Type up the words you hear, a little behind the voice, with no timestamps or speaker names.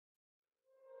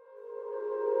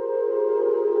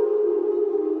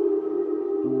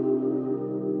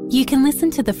You can listen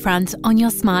to The Front on your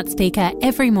smart speaker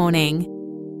every morning.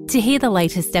 To hear the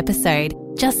latest episode,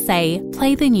 just say,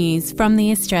 play the news from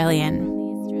The Australian.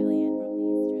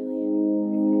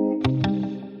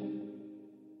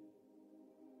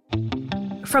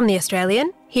 From The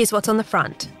Australian, here's what's on the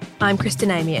front. I'm Kristen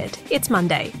Amiad. It's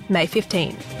Monday, May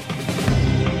 15.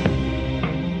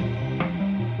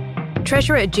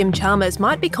 Treasurer Jim Chalmers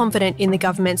might be confident in the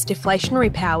government's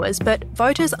deflationary powers, but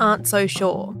voters aren't so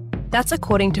sure. That's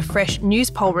according to fresh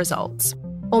Newspoll results.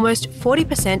 Almost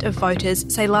 40% of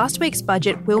voters say last week's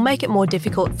budget will make it more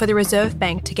difficult for the Reserve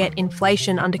Bank to get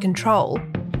inflation under control,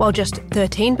 while just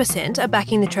 13% are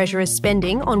backing the Treasurer's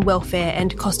spending on welfare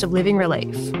and cost of living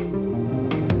relief.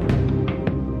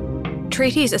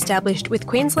 Treaties established with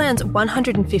Queensland's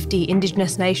 150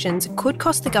 Indigenous nations could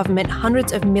cost the government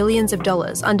hundreds of millions of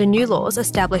dollars under new laws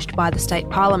established by the state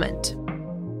parliament.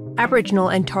 Aboriginal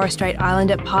and Torres Strait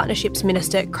Islander Partnerships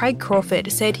Minister Craig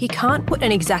Crawford said he can't put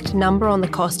an exact number on the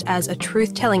cost as a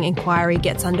truth-telling inquiry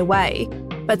gets underway,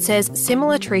 but says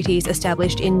similar treaties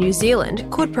established in New Zealand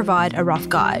could provide a rough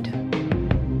guide.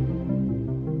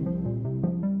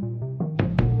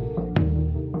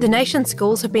 The nation's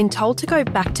schools have been told to go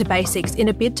back to basics in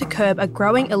a bid to curb a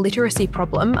growing illiteracy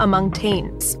problem among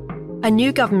teens. A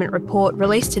new government report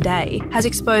released today has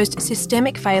exposed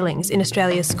systemic failings in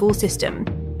Australia's school system,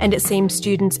 and it seems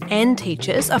students and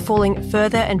teachers are falling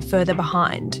further and further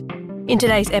behind. In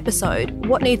today's episode,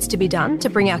 what needs to be done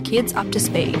to bring our kids up to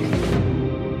speed?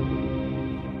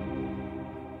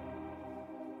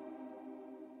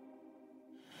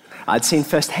 I'd seen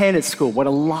firsthand at school what a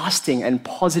lasting and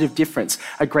positive difference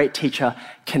a great teacher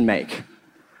can make.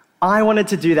 I wanted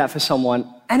to do that for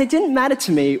someone, and it didn't matter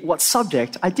to me what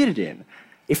subject I did it in.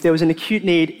 If there was an acute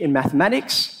need in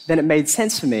mathematics, then it made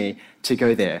sense for me to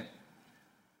go there.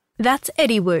 That's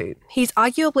Eddie Wu. He's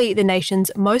arguably the nation's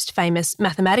most famous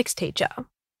mathematics teacher.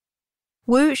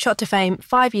 Wu shot to fame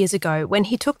 5 years ago when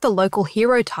he took the local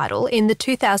hero title in the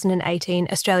 2018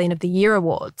 Australian of the Year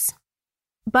Awards.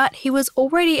 But he was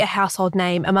already a household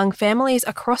name among families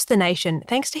across the nation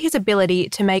thanks to his ability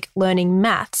to make learning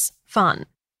maths fun.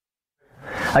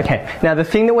 Okay, now the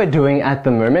thing that we're doing at the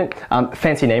moment,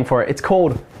 fancy name for it, it's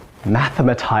called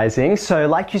mathematizing. So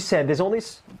like you said, there's all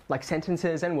these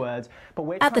sentences and words,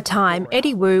 but at the time,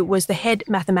 Eddie Wu was the head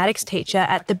mathematics teacher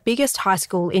at the biggest high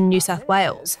school in New South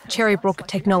Wales, Cherrybrook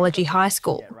Technology High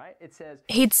School.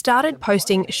 He'd started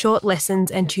posting short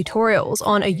lessons and tutorials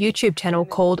on a YouTube channel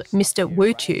called Mr.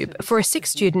 WooTube for a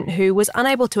sixth student who was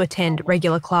unable to attend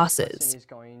regular classes.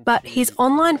 But his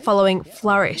online following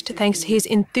flourished thanks to his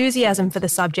enthusiasm for the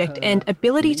subject and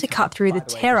ability to cut through the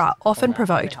terror often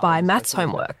provoked by maths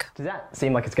homework. Does that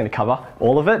seem like it's going to cover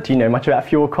all of it? Do you know much about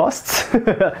fuel costs?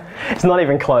 It's not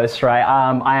even close, right?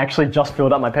 I actually just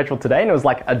filled up my petrol today and it was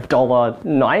like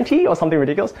 $1.90 or something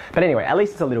ridiculous. But anyway, at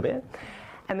least it's a little bit.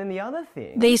 And then the other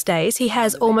thing... These days, he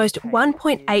has almost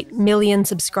 1.8 million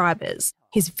subscribers.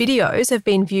 His videos have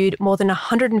been viewed more than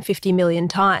 150 million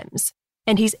times.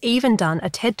 And he's even done a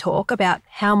TED Talk about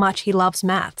how much he loves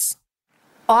maths.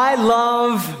 I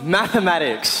love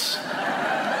mathematics.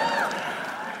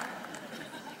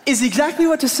 Is exactly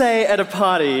what to say at a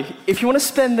party if you want to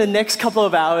spend the next couple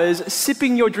of hours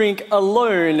sipping your drink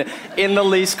alone in the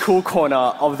least cool corner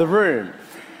of the room.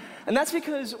 And that's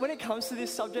because when it comes to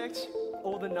this subject,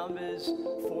 all the numbers...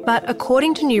 But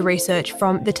according to new research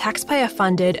from the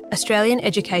taxpayer-funded Australian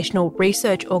Educational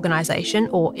Research Organisation,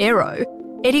 or AERO,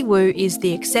 Eddie Wu is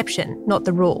the exception, not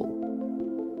the rule.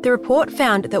 The report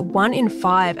found that 1 in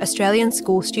 5 Australian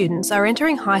school students are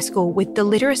entering high school with the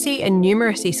literacy and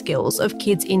numeracy skills of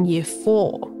kids in Year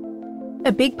 4.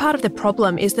 A big part of the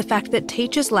problem is the fact that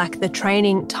teachers lack the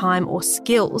training, time or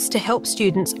skills to help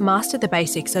students master the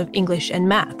basics of English and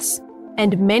maths.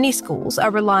 And many schools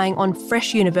are relying on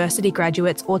fresh university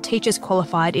graduates or teachers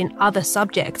qualified in other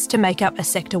subjects to make up a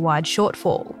sector-wide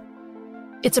shortfall.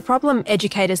 It's a problem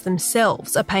educators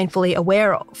themselves are painfully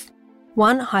aware of.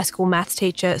 One high school maths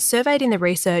teacher surveyed in the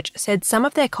research said some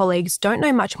of their colleagues don't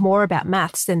know much more about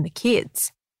maths than the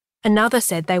kids. Another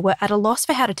said they were at a loss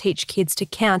for how to teach kids to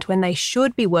count when they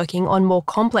should be working on more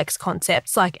complex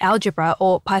concepts like algebra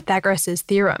or Pythagoras'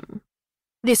 theorem.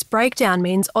 This breakdown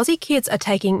means Aussie kids are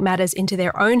taking matters into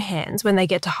their own hands when they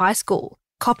get to high school,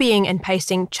 copying and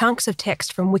pasting chunks of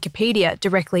text from Wikipedia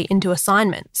directly into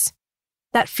assignments.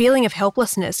 That feeling of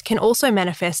helplessness can also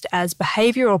manifest as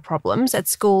behavioural problems at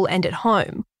school and at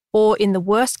home, or in the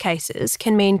worst cases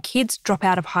can mean kids drop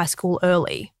out of high school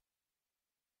early.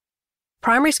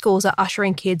 Primary schools are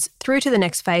ushering kids through to the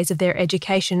next phase of their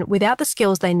education without the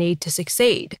skills they need to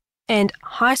succeed, and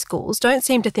high schools don't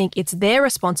seem to think it's their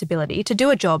responsibility to do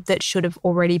a job that should have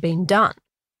already been done.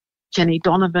 Jenny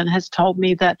Donovan, has told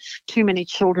me that too many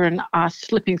children are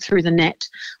slipping through the net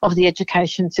of the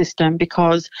education system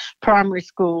because primary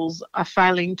schools are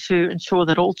failing to ensure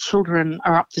that all children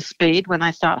are up to speed when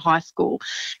they start high school.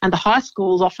 And the high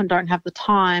schools often don't have the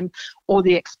time or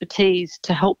the expertise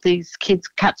to help these kids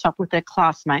catch up with their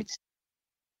classmates.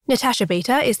 Natasha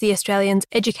Beta is the Australian's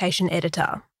education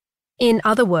editor. In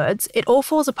other words, it all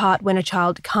falls apart when a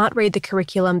child can't read the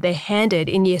curriculum they're handed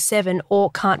in Year 7 or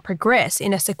can't progress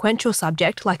in a sequential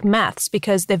subject like maths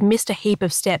because they've missed a heap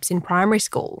of steps in primary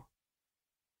school.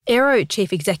 Aero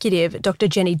Chief Executive Dr.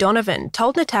 Jenny Donovan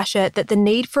told Natasha that the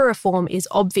need for reform is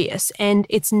obvious and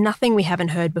it's nothing we haven't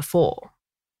heard before.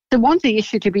 They want the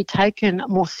issue to be taken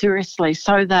more seriously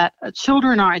so that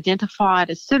children are identified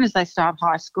as soon as they start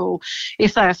high school.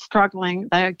 If they are struggling,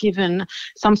 they are given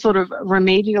some sort of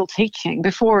remedial teaching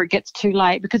before it gets too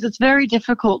late, because it's very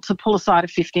difficult to pull aside a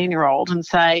 15-year-old and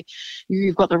say,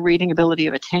 you've got the reading ability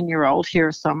of a 10-year-old, here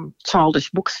are some childish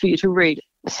books for you to read.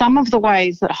 Some of the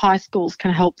ways that high schools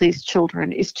can help these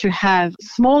children is to have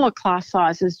smaller class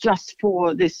sizes just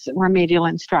for this remedial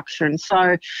instruction.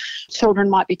 So children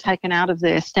might be taken out of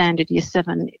their standard Year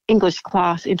 7 English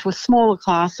class into a smaller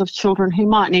class of children who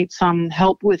might need some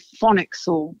help with phonics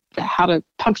or how to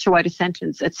punctuate a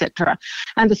sentence, etc.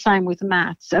 And the same with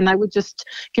maths. And they would just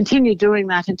continue doing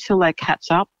that until they catch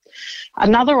up.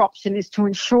 Another option is to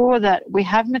ensure that we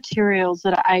have materials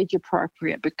that are age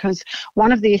appropriate, because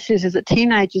one of the issues is that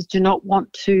teenagers do not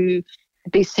want to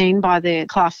be seen by their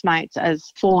classmates as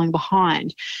falling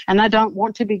behind, and they don't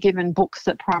want to be given books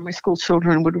that primary school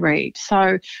children would read.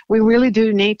 So we really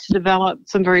do need to develop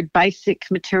some very basic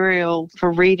material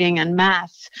for reading and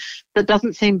maths that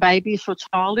doesn't seem babyish or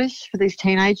childish for these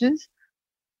teenagers.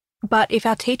 But if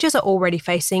our teachers are already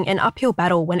facing an uphill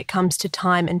battle when it comes to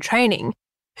time and training,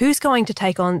 who's going to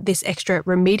take on this extra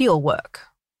remedial work?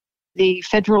 The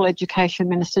Federal Education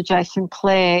Minister, Jason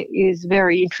Clare, is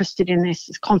very interested in this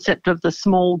concept of the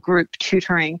small group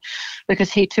tutoring,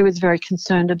 because he too is very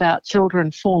concerned about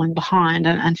children falling behind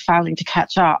and failing to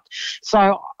catch up.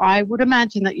 So I would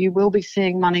imagine that you will be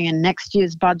seeing money in next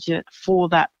year's budget for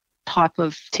that type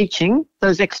of teaching,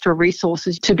 those extra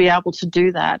resources to be able to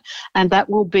do that. And that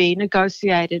will be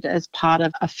negotiated as part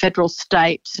of a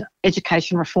federal-state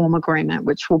education reform agreement,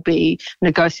 which will be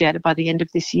negotiated by the end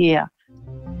of this year.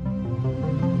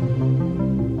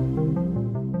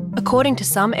 According to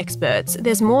some experts,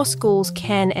 there's more schools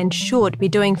can and should be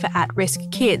doing for at-risk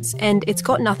kids, and it's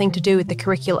got nothing to do with the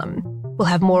curriculum. We'll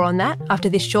have more on that after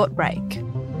this short break.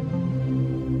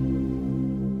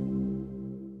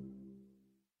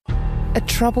 A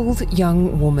troubled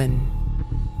young woman.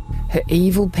 Her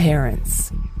evil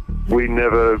parents. We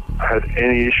never had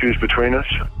any issues between us.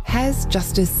 Has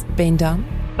justice been done?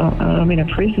 I'm in a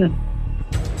prison.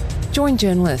 Join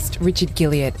journalist Richard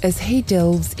Gilliatt as he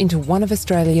delves into one of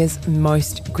Australia's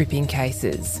most gripping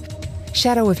cases.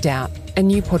 Shadow of Doubt, a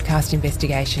new podcast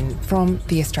investigation from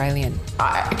The Australian.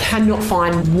 I cannot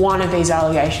find one of these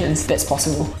allegations that's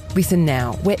possible. Listen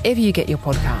now, wherever you get your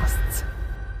podcasts.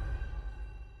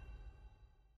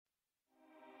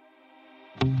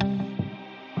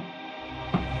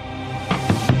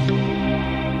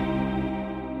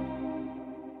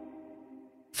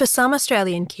 For some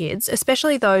Australian kids,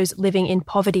 especially those living in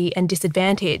poverty and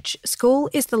disadvantage, school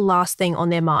is the last thing on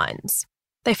their minds.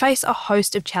 They face a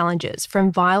host of challenges,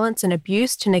 from violence and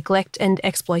abuse to neglect and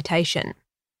exploitation.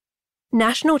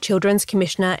 National Children's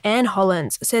Commissioner Anne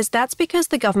Hollands says that's because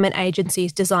the government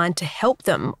agencies designed to help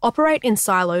them operate in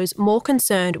silos more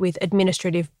concerned with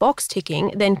administrative box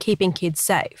ticking than keeping kids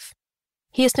safe.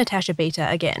 Here's Natasha Beta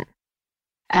again.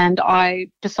 And I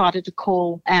decided to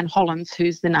call Anne Hollands,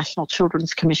 who's the National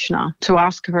Children's Commissioner, to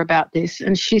ask her about this.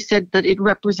 And she said that it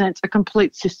represents a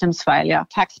complete systems failure.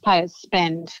 Taxpayers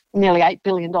spend nearly $8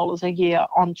 billion a year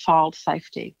on child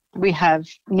safety. We have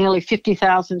nearly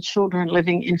 50,000 children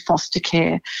living in foster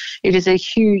care. It is a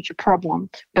huge problem.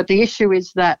 But the issue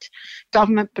is that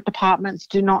government departments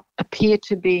do not appear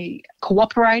to be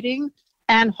cooperating.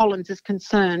 Anne Hollands is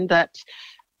concerned that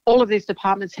all of these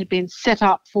departments had been set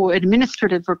up for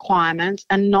administrative requirements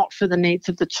and not for the needs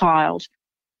of the child.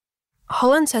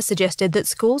 Hollands has suggested that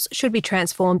schools should be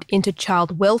transformed into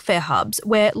child welfare hubs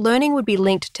where learning would be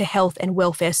linked to health and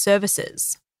welfare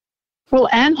services. Well,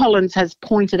 Anne Hollands has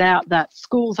pointed out that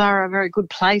schools are a very good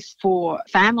place for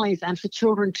families and for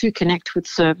children to connect with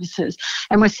services.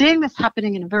 And we're seeing this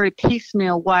happening in a very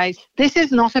piecemeal way. This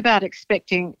is not about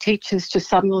expecting teachers to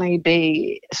suddenly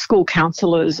be school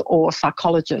counsellors or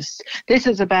psychologists. This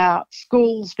is about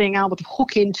schools being able to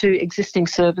hook into existing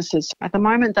services. At the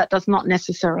moment, that does not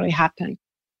necessarily happen.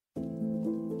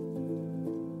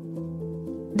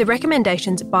 The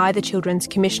recommendations by the Children's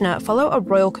Commissioner follow a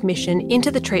Royal Commission into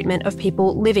the treatment of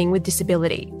people living with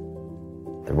disability.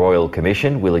 The Royal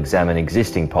Commission will examine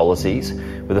existing policies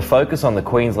with a focus on the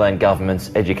Queensland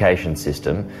Government's education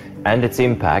system and its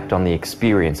impact on the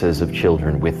experiences of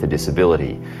children with a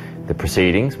disability. The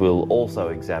proceedings will also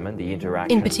examine the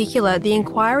interaction... In particular, the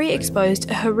inquiry exposed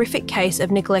a horrific case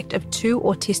of neglect of 2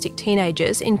 autistic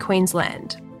teenagers in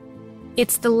Queensland.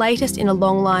 It's the latest in a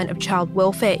long line of child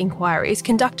welfare inquiries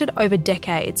conducted over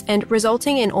decades and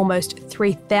resulting in almost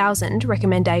 3,000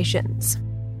 recommendations.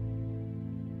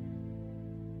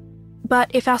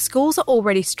 But if our schools are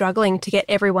already struggling to get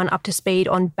everyone up to speed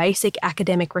on basic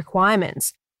academic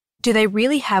requirements, do they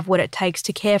really have what it takes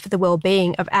to care for the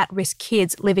well-being of at-risk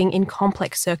kids living in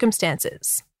complex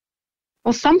circumstances?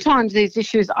 Well, sometimes these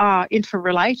issues are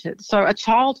interrelated. So a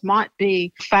child might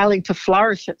be failing to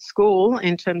flourish at school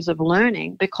in terms of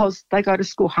learning because they go to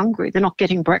school hungry, they're not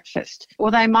getting breakfast. Or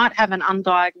they might have an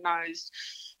undiagnosed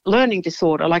learning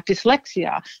disorder like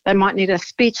dyslexia. They might need a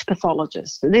speech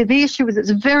pathologist. The issue is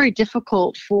it's very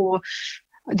difficult for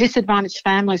disadvantaged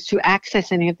families to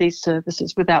access any of these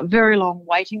services without very long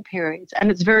waiting periods. And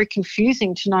it's very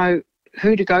confusing to know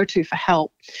who to go to for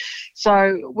help.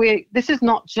 So this is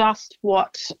not just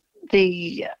what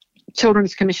the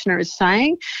Children's Commissioner is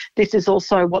saying. This is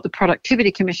also what the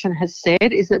Productivity Commission has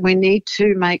said, is that we need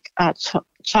to make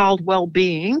child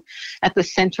well-being at the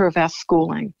centre of our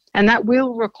schooling. And that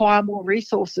will require more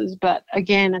resources. But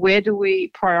again, where do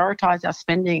we prioritise our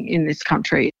spending in this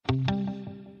country?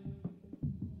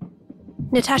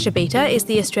 Natasha Beta is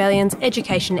the Australian's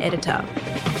education editor.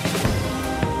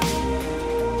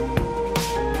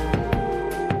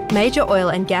 Major oil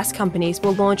and gas companies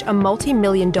will launch a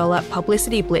multi-million-dollar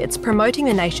publicity blitz promoting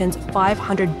the nation's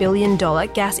 $500 billion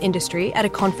gas industry at a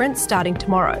conference starting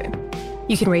tomorrow.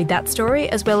 You can read that story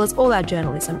as well as all our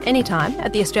journalism anytime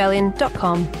at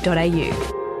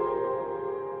theaustralian.com.au.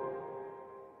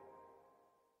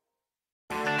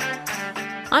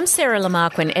 I'm Sarah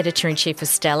Lamarquin, Editor-in-Chief of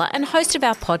Stella and host of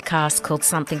our podcast called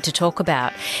Something to Talk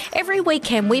About. Every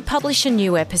weekend we publish a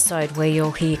new episode where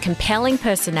you'll hear compelling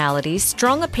personalities,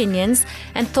 strong opinions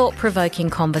and thought-provoking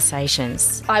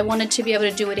conversations. I wanted to be able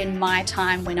to do it in my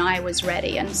time when I was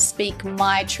ready and speak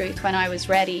my truth when I was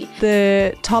ready.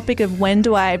 The topic of when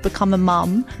do I become a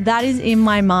mum, that is in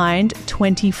my mind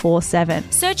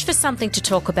 24/7. Search for Something to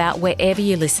Talk About wherever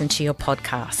you listen to your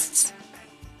podcasts.